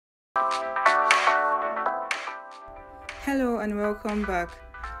Hello and welcome back.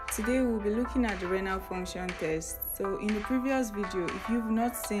 Today we'll be looking at the renal function test. So in the previous video, if you've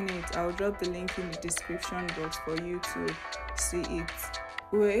not seen it, I'll drop the link in the description box for you to see it.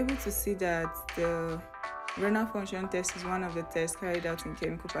 We were able to see that the renal function test is one of the tests carried out in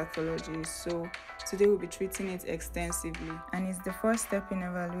chemical pathology. So today we'll be treating it extensively, and it's the first step in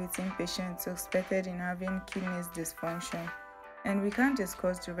evaluating patients suspected in having kidneys dysfunction. And we can't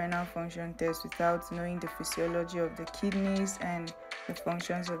discuss the renal function test without knowing the physiology of the kidneys and the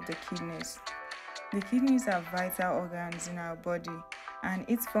functions of the kidneys. The kidneys are vital organs in our body, and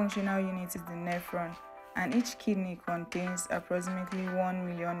its functional unit is the nephron, and each kidney contains approximately 1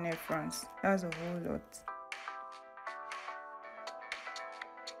 million nephrons. That's a whole lot.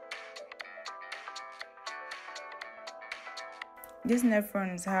 These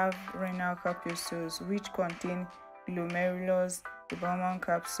nephrons have renal corpuscles, which contain glomerulus, the Bowman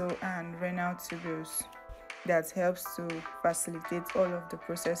capsule, and renal tubules that helps to facilitate all of the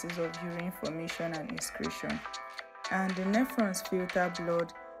processes of urine formation and excretion. And the nephrons filter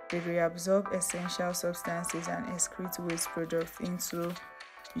blood, they reabsorb essential substances and excrete waste products into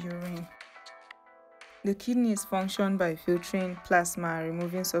urine. The kidneys function by filtering plasma and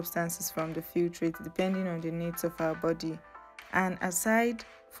removing substances from the filtrate depending on the needs of our body. And aside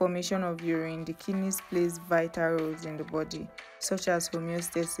formation of urine, the kidneys plays vital roles in the body, such as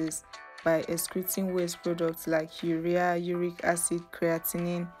homeostasis by excreting waste products like urea, uric acid,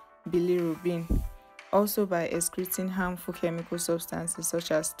 creatinine, bilirubin. Also by excreting harmful chemical substances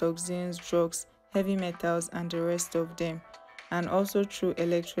such as toxins, drugs, heavy metals, and the rest of them. And also through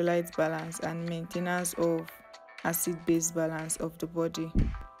electrolyte balance and maintenance of acid-base balance of the body.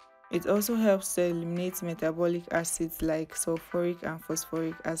 It also helps to eliminate metabolic acids like sulfuric and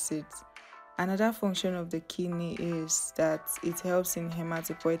phosphoric acids. Another function of the kidney is that it helps in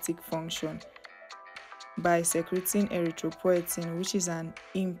hematopoietic function by secreting erythropoietin, which is an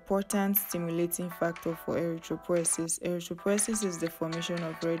important stimulating factor for erythropoiesis. Erythropoiesis is the formation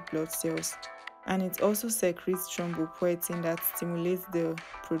of red blood cells, and it also secretes thrombopoietin that stimulates the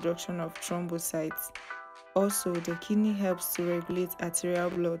production of thrombocytes. Also, the kidney helps to regulate arterial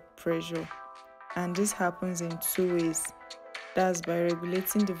blood pressure, and this happens in two ways. That's by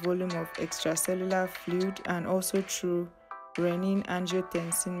regulating the volume of extracellular fluid and also through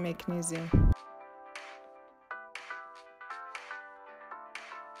renin-angiotensin mechanism.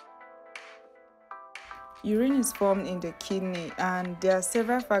 Urine is formed in the kidney, and there are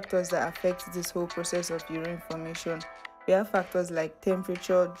several factors that affect this whole process of urine formation. We have factors like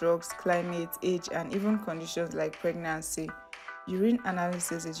temperature, drugs, climate, age, and even conditions like pregnancy. Urine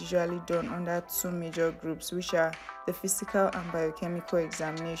analysis is usually done under two major groups, which are the physical and biochemical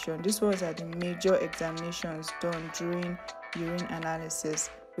examination. These ones are the major examinations done during urine analysis.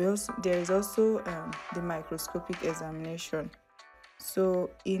 There is also the microscopic examination.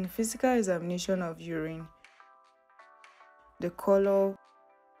 So in physical examination of urine, the color,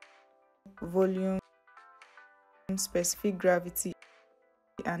 volume, specific gravity,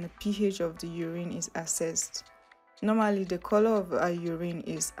 and the pH of the urine is assessed. Normally, the color of a urine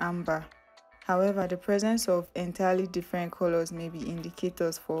is amber. However, the presence of entirely different colors may be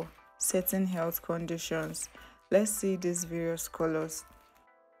indicators for certain health conditions. Let's see these various colors.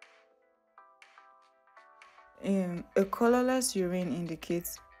 A colorless urine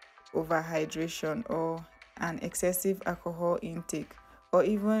indicates overhydration or an excessive alcohol intake, or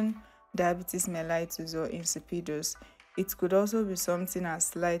even diabetes mellitus or insipidus. It could also be something as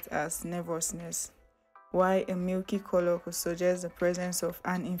slight as nervousness, while a milky color could suggest the presence of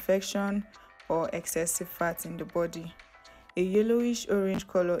an infection or excessive fat in the body. A yellowish orange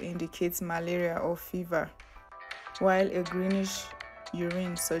color indicates malaria or fever, while a greenish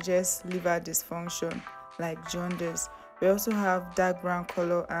urine suggests liver dysfunction like jaundice. We also have dark brown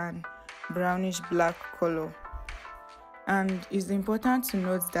color and brownish black color. And it's important to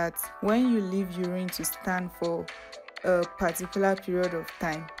note that when you leave urine to stand for a particular period of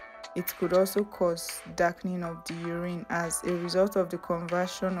time, it could also cause darkening of the urine as a result of the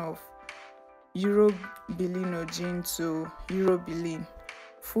conversion of urobilinogen to urobilin.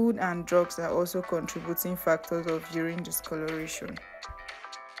 Food and drugs are also contributing factors of urine discoloration.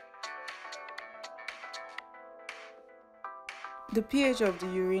 The pH of the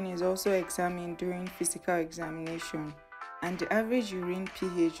urine is also examined during physical examination, and the average urine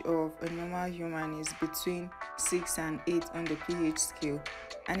pH of a normal human is between 6 and 8 on the pH scale,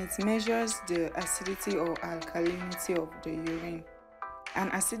 and it measures the acidity or alkalinity of the urine. An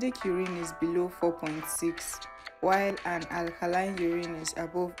acidic urine is below 4.6, while an alkaline urine is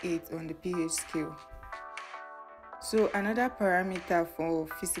above 8 on the pH scale. So another parameter for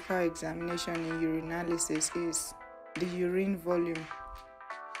physical examination in urinalysis is the urine volume.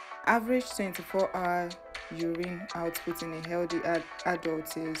 Average 24-hour urine output in a healthy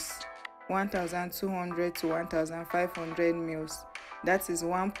adult is 1,200 to 1,500 ml. That is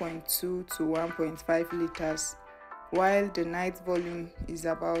 1.2 to 1.5 liters, while the night volume is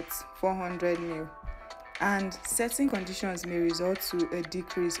about 400 ml. And certain conditions may result to a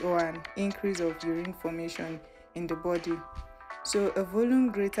decrease or an increase of urine formation in the body. So a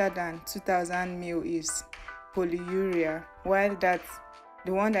volume greater than 2,000 ml is polyuria, while the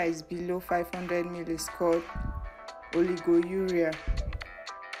one that is below 500 ml is called oligouria.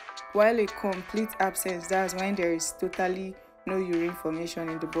 While a complete absence, that's when there is totally no urine formation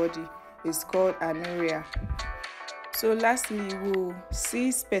in the body, is called anuria. So lastly, we'll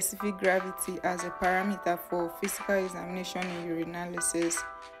see specific gravity as a parameter for physical examination in urinalysis,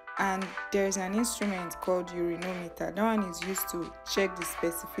 and there is an instrument called urinometer. That one is used to check the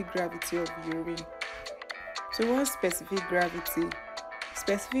specific gravity of urine. So what's specific gravity?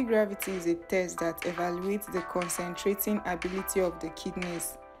 Specific gravity is a test that evaluates the concentrating ability of the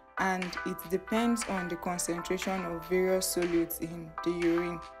kidneys, and it depends on the concentration of various solutes in the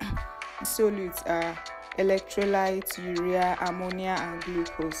urine. Solutes are electrolytes, urea, ammonia, and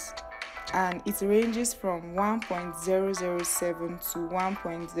glucose, and it ranges from 1.007 to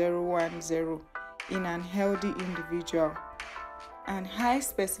 1.010 in an healthy individual. And high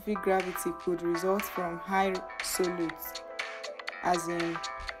specific gravity could result from high solutes, as in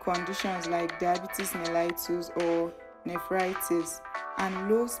conditions like diabetes mellitus or nephritis, and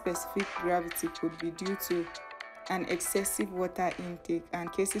low specific gravity could be due to an excessive water intake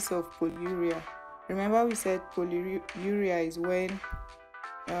and cases of polyuria. Remember, we said polyuria is when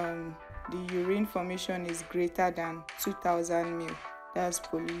the urine formation is greater than 2,000 ml. That's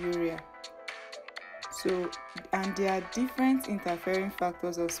polyuria. So, and there are different interfering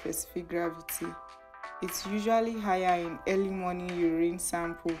factors of specific gravity. It's usually higher in early morning urine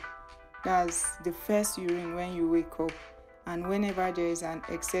sample. That's the first urine when you wake up, and whenever there is an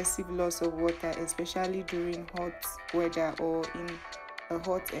excessive loss of water, especially during hot weather or in a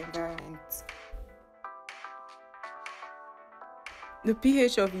hot environment. The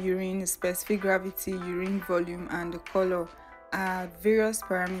pH of urine, specific gravity, urine volume, and the color are various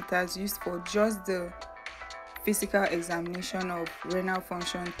parameters used for just the physical examination of renal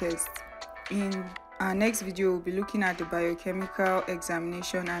function test. In our next video, we'll be looking at the biochemical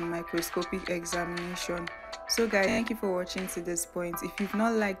examination and microscopic examination. So guys, thank you for watching to this point. If you've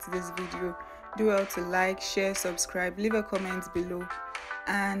not liked this video, do well to like, share, subscribe, leave a comment below,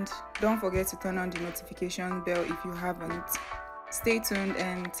 and don't forget to turn on the notification bell if you haven't. Stay tuned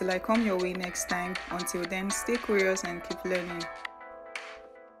until I come your way next time. Until then, stay curious and keep learning.